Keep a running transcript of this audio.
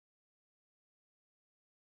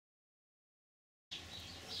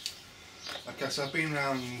Okay, so I've been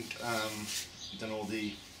around, done all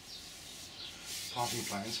the parking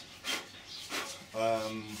planes.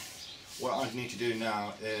 What I need to do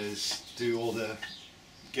now is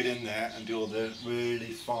get in there and do all the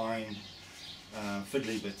really fine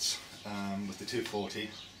fiddly bits with the 240.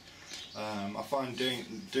 I find doing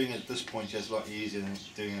it at this point is a lot easier than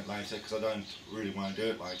doing it later, because I don't really want to do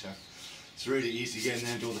it later. It's really easy to get in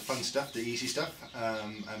there and do all the fun stuff, the easy stuff,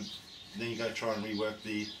 and then you got to try and rework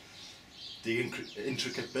the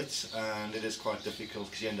intricate bits, and it is quite difficult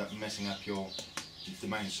because you end up messing up the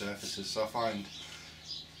main surfaces. So I find,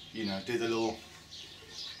 you know, do the little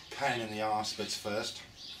pain in the arse bits first,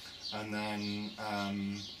 and then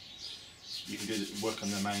you can work on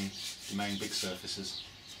the main big surfaces.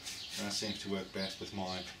 And that seems to work best with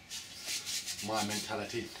my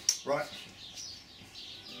mentality. Right.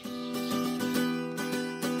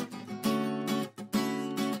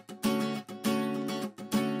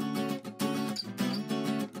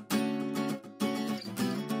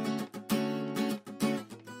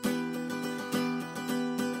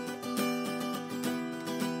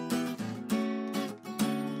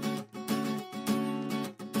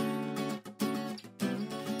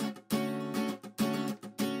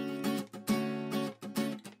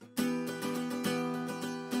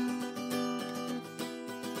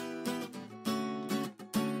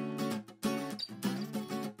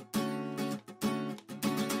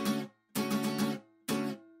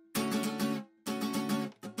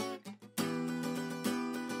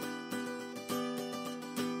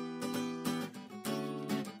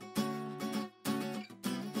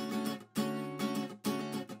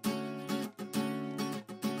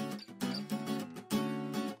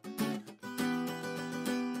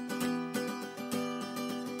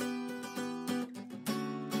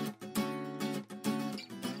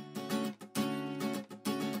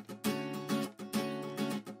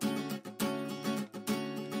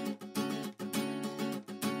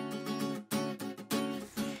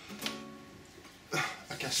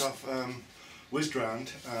 So I've whizzed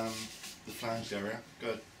around the flange area,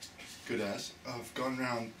 good as. I've gone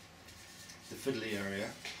around the fiddly area,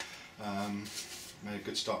 made a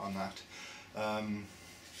good start on that.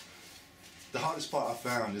 The hardest part I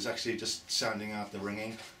found is actually just sounding out the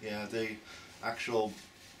ringing. Yeah, the actual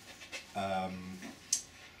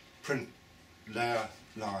print layer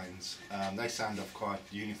lines, they sound off quite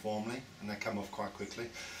uniformly and they come off quite quickly.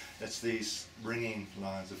 It's these ringing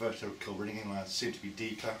lines, the vertical ringing lines, seem to be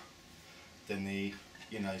deeper than the,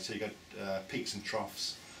 you know, so you got peaks and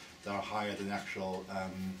troughs that are higher than the actual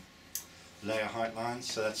layer height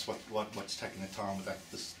lines. So that's what's taking the time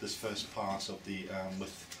with this first pass of the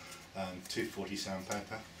with 240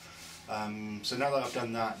 sandpaper. So now that I've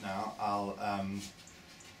done that, I'll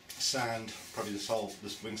sand probably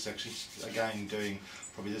this wing section again, doing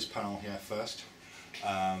probably this panel here first.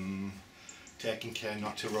 Taking care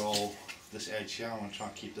not to roll this edge here. I want to try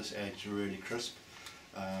and keep this edge really crisp,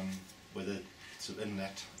 with a sort of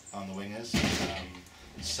inlet on the wing is,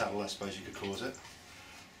 saddle I suppose you could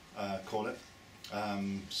call it.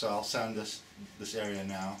 So I'll sand this area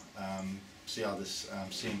now, see how this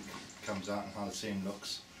seam comes out and how the seam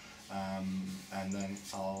looks, and then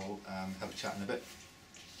I'll have a chat in a bit.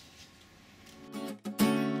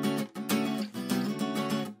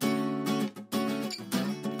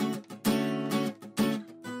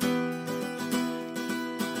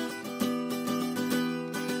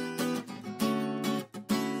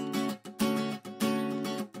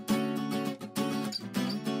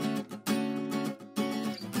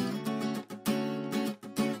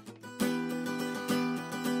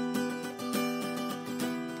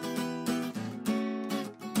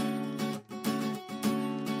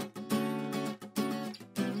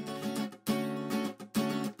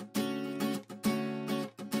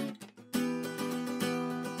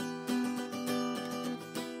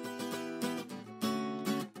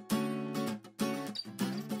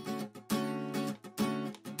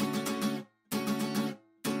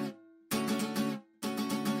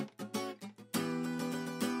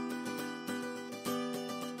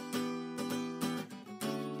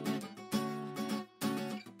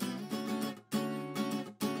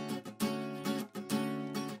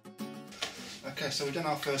 Okay, so we've done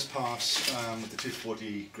our first pass with the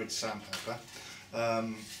 240 grit sandpaper.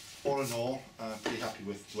 All in all, pretty happy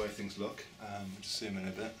with the way things look. Just zoom in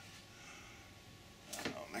a bit.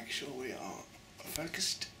 I'll make sure we are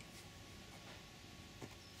focused.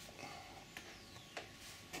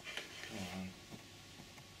 Come on.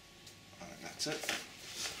 I think that's it.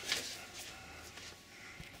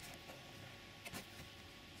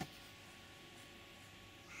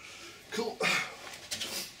 Cool.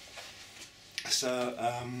 So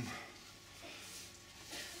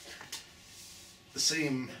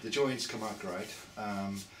the joints come out great.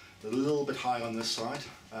 They're a little bit high on this side,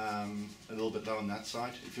 a little bit low on that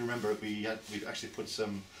side. If you remember, we've actually put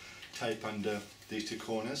some tape under these two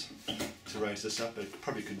corners to raise this up. It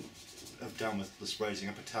probably could have done with this raising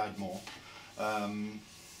up a tad more. Got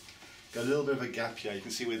a little bit of a gap here. You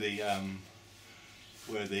can see where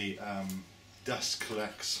the dust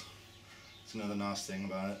collects. It's another nice thing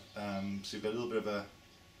about it. So you've got a little bit of a,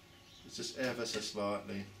 it's just ever so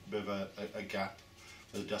slightly, a bit of a gap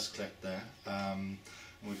where the dust collect there. And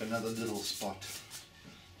we've got another little spot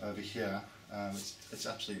over here. It's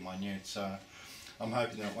absolutely minute. So I'm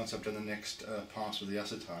hoping that once I've done the next pass with the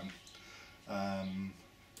acetone,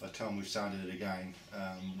 by the time we've sanded it again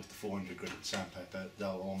with the 400 grit sandpaper,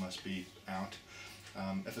 they'll almost be out.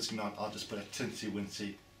 If it's not, I'll just put a tinsy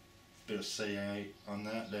wincy bit of CA on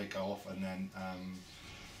there, let it go off, and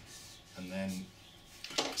then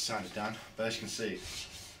sand it down. But as you can see,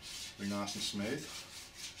 we're nice and smooth.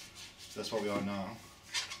 So that's what we are now.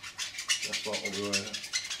 That's what we were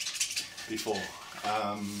before.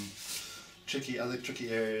 Other tricky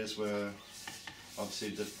areas were obviously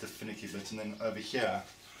the finicky bits, and then over here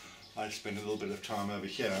I spent a little bit of time over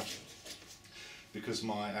here because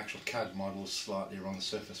my actual CAD model was slightly wrong, the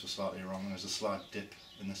surface was slightly wrong, and there's a slight dip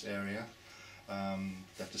in this area.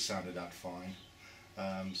 That just sounded out fine.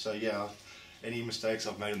 So yeah, any mistakes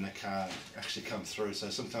I've made in the CAD actually come through, so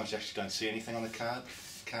sometimes you actually don't see anything on the CAD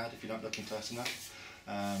if you're not looking close enough.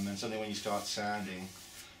 And it's only when you start sanding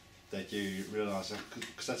that you realise that,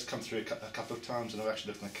 because that's come through a couple of times, and I've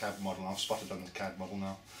actually looked at the CAD model and I've spotted on the CAD model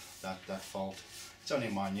now that fault. It's only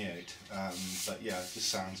minute, but yeah, it just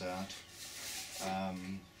sounds out.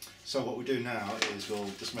 So what we do now is we'll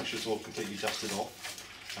just make sure it's all completely dusted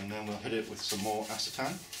off, and then we'll hit it with some more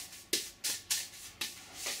acetone.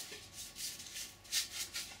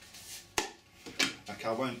 Okay,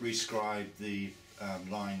 I won't rescribe the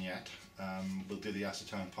line yet. We'll do the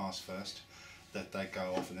acetone pass first, let that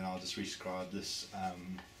go off, and then I'll just rescribe this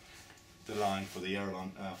the line for the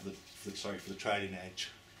aileron, for the trailing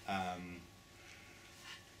edge.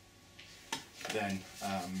 Then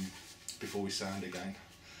before we sand again.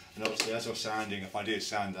 And obviously, as I'm sanding, if I do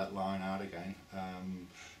sand that line out again,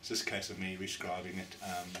 it's just a case of me rescribing it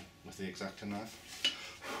with the X-Acto knife.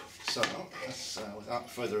 So let's, without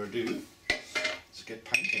further ado, let's get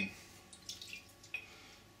painting.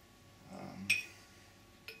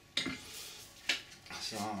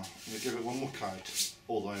 So I'm going to give it one more coat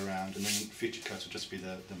all the way around, and then future coats will just be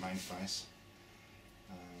the main face.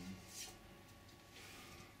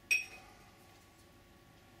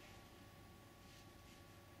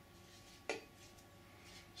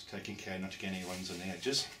 Just taking care not to get any runs on the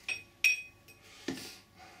edges.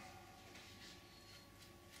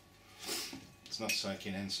 It's not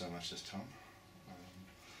soaking in so much this time.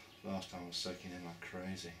 Last time I was soaking in like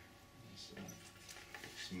crazy.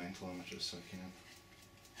 It's mental how much it was soaking in.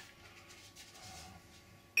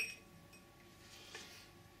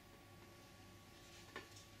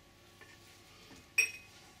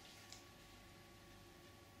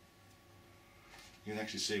 You can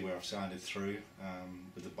actually see where I've sanded through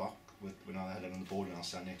with the buck, when I had it on the board, and I was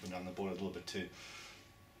sanding up and down the board a little bit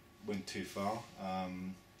went too far.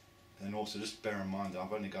 And also just bear in mind that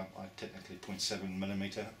I've only got technically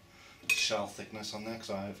 0.7mm shell thickness on there,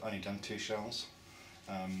 because I've only done 2 shells.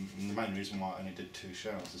 And the main reason why I only did 2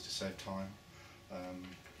 shells is to save time.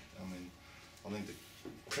 I mean, I think the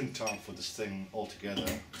print time for this thing altogether,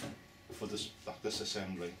 for this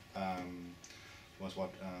assembly, was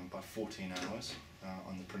what, about 14 hours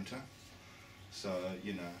on the printer. So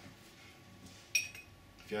you know,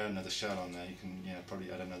 if you add another shell on there, you can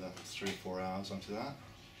probably add another 3 or 4 hours onto that.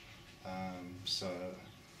 So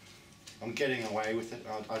I'm getting away with it.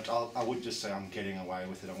 I would just say I'm getting away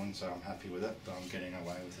with it. I wouldn't say I'm happy with it, but I'm getting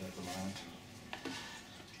away with it at the moment.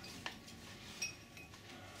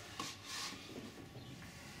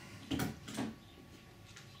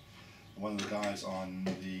 One of the guys on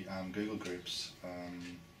the Google groups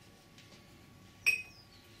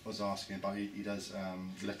was asking about, he does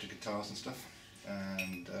electric guitars and stuff,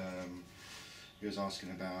 and he was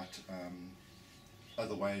asking about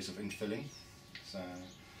other ways of infilling. So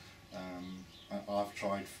I've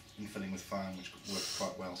tried infilling with foam, which works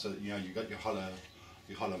quite well. So you've got your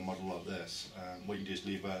hollow model like this. What you do is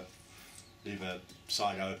leave a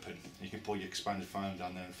side open. You can pour your expanded foam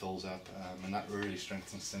down there and fills up, and that really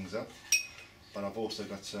strengthens things up. But I've also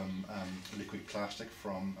got some liquid plastic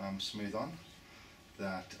from Smooth On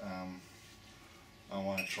that I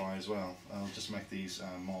want to try as well. I'll just make these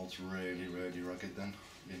moulds really, really rugged then.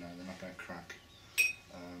 They're not going to crack.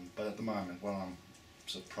 But at the moment, while I'm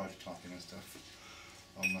sort of prototyping and stuff,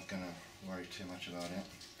 I'm not going to worry too much about it.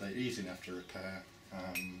 They're easy enough to repair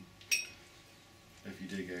if you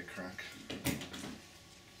do get a crack.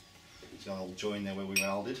 So I'll join there where we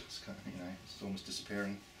welded. It's kind of, it's almost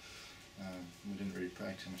disappearing. We didn't really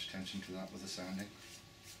pay too much attention to that with the sanding.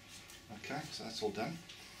 Okay, so that's all done.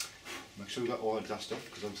 Make sure we've got all our dust off,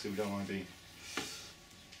 because obviously we don't want to be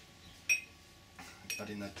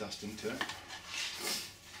adding that dust into it.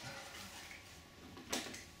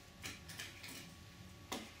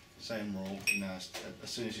 Same rule, as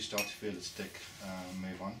soon as you start to feel it stick,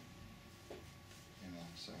 move on.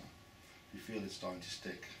 So if you feel it starting to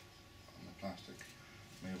stick on the plastic,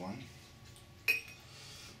 move on. Make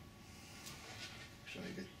sure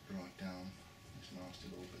you get right down these nasty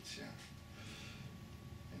little bits here.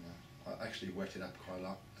 I actually wet it up quite a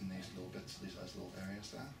lot in these little bits, those little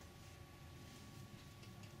areas there.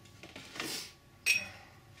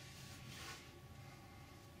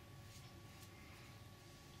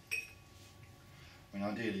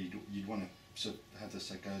 Ideally you'd want to sort of have this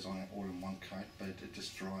that goes on it all in one coat, but it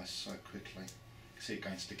just dries so quickly. You see it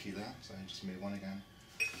going sticky there, so you just move on again.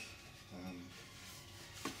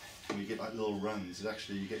 When you get like little runs,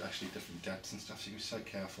 you get different depths and stuff, so you can be so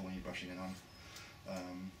careful when you're brushing it on.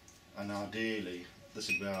 And ideally, this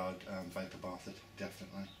is where I'd vapor bath it,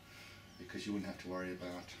 definitely, because you wouldn't have to worry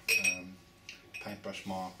about paintbrush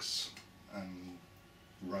marks and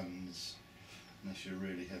runs unless you're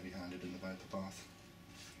really heavy-handed in the vapor bath.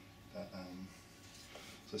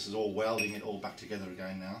 So this is all welding it all back together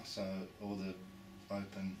again now, so all the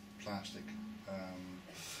open plastic,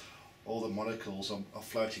 all the molecules are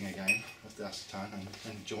floating again with the acetone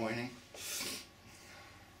and joining.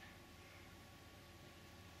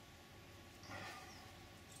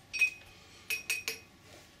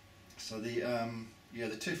 So the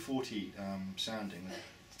 240 sounding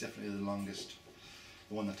is definitely the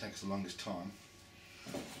one that takes the longest time.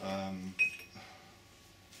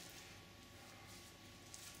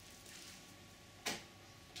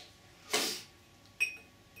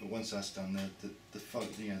 But once that's done,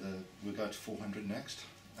 we'll go to 400 next,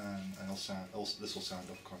 and this will sound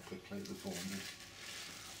off quite quickly at the 400.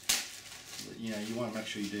 But, you want to make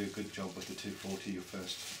sure you do a good job with the 240, your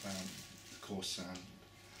first coarse sand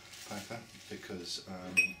paper, because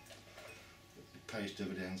it pays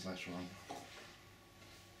dividends later on.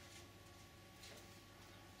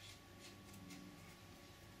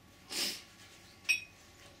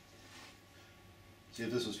 See,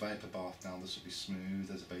 if this was vapor bath now, this would be smooth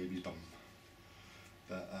as a baby's bum.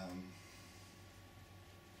 But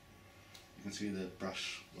you can see the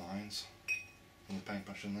brush lines from the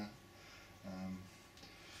paintbrush in there.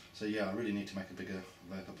 So yeah, I really need to make a bigger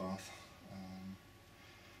vapor bath.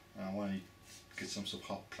 I want to get some sort of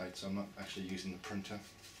hot plate, so I'm not actually using the printer.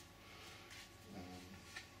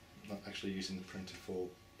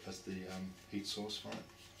 As the heat source for it.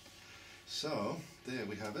 So there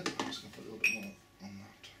we have it. I'm just going to put a little bit more on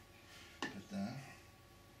that bit there.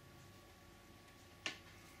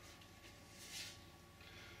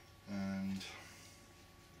 And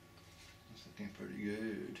it's looking pretty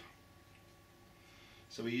good.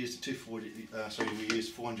 So we used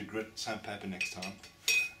 400 grit sandpaper next time,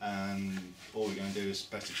 and all we're going to do is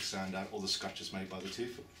basically sand out all the scratches made by the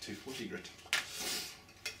 240 grit.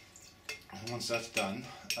 And once that's done,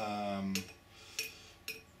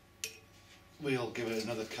 we'll give it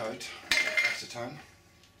another coat of acetone.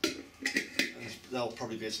 That'll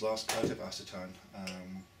probably be its last coat of acetone.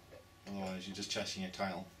 Otherwise, you're just chasing your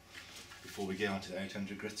tail before we get onto the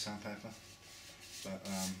 800 grit sandpaper. But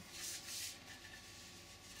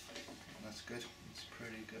that's good. It's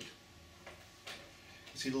pretty good.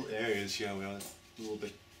 You see little areas here where are a little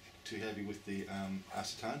bit too heavy with the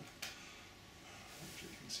acetone. You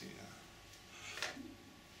can see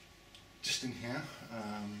just in here.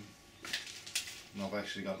 And I've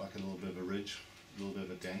actually got like a little bit of a ridge, a little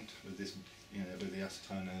bit of a dent with this, where the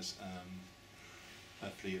acetone is.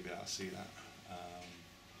 Hopefully you'll be able to see that.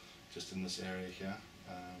 Just in this area here.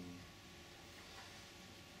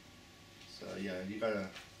 So yeah, you gotta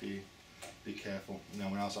be careful.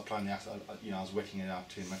 When I was applying the acetone, I was wetting it out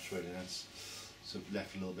too much really, and it's sort of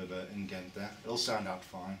left a little bit of an indent there. It'll sound out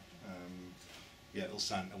fine. Yeah, it'll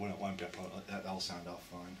sound. It won't be a problem. That'll sound out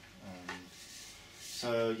fine.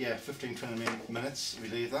 So yeah, 15-20 minutes we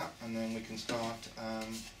leave that, and then we can start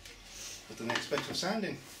with the next bit of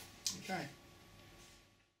sanding. Okay.